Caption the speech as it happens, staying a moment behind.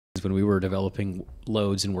loads, when we were developing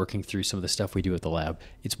loads and working through some of the stuff we do at the lab,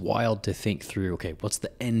 it's wild to think through, okay, what's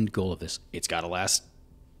the end goal of this? It's got to last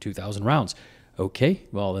 2,000 rounds. Okay,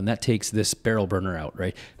 well, then that takes this barrel burner out,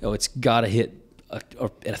 right? Oh, it's got to hit at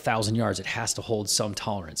 1,000 yards. It has to hold some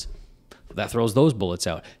tolerance. That throws those bullets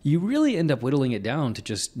out. You really end up whittling it down to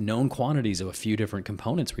just known quantities of a few different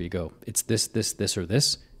components where you go, it's this, this, this, or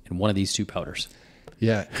this, and one of these two powders.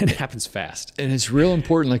 Yeah. And it happens fast. And it's real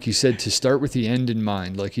important, like you said, to start with the end in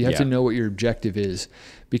mind. Like you have to know what your objective is,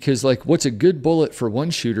 because like what's a good bullet for one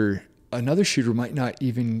shooter, another shooter might not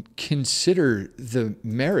even consider the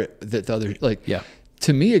merit that the other, like,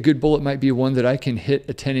 to me, a good bullet might be one that I can hit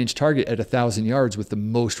a 10-inch target at 1,000 yards with the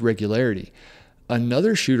most regularity.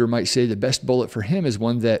 Another shooter might say the best bullet for him is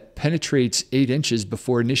one that penetrates 8 inches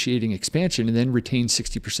before initiating expansion and then retains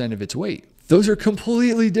 60% of its weight. Those are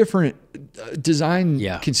completely different design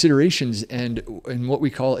considerations and what we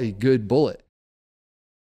call a good bullet.